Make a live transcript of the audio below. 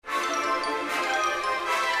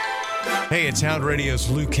Hey, it's Hound Radio's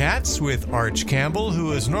Lou Katz with Arch Campbell,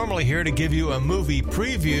 who is normally here to give you a movie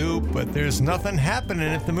preview, but there's nothing happening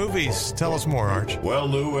at the movies. Tell us more, Arch. Well,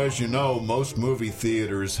 Lou, as you know, most movie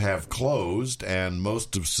theaters have closed, and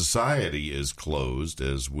most of society is closed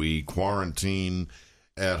as we quarantine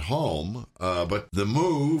at home. But the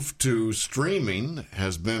move to streaming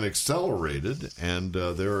has been accelerated, and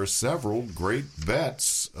there are several great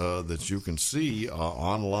bets that you can see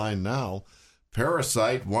online now.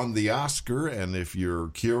 Parasite won the Oscar, and if you're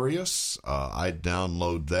curious, I'd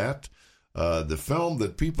download that. The film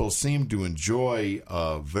that people seem to enjoy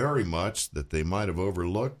very much that they might have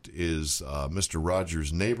overlooked is Mr.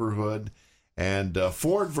 Rogers' Neighborhood, and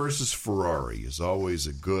Ford versus Ferrari is always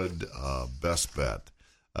a good best bet.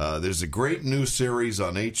 There's a great new series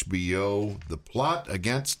on HBO, The Plot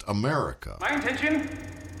Against America. My intention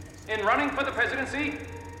in running for the presidency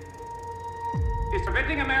is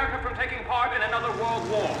preventing America from taking part in another world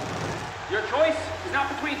war. Your choice is not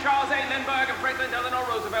between Charles A. Lindbergh and Franklin Delano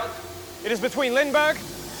Roosevelt. It is between Lindbergh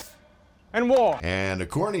and war. And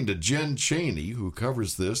according to Jen Chaney, who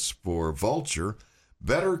covers this for Vulture,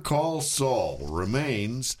 Better Call Saul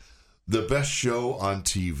remains the best show on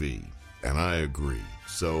TV. And I agree.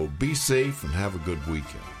 So be safe and have a good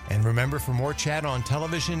weekend. And remember, for more chat on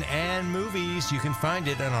television and movies, you can find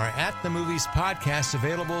it on our At the Movies podcast,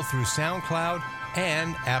 available through SoundCloud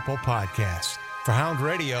and Apple Podcasts. For Hound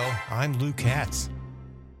Radio, I'm Lou Katz.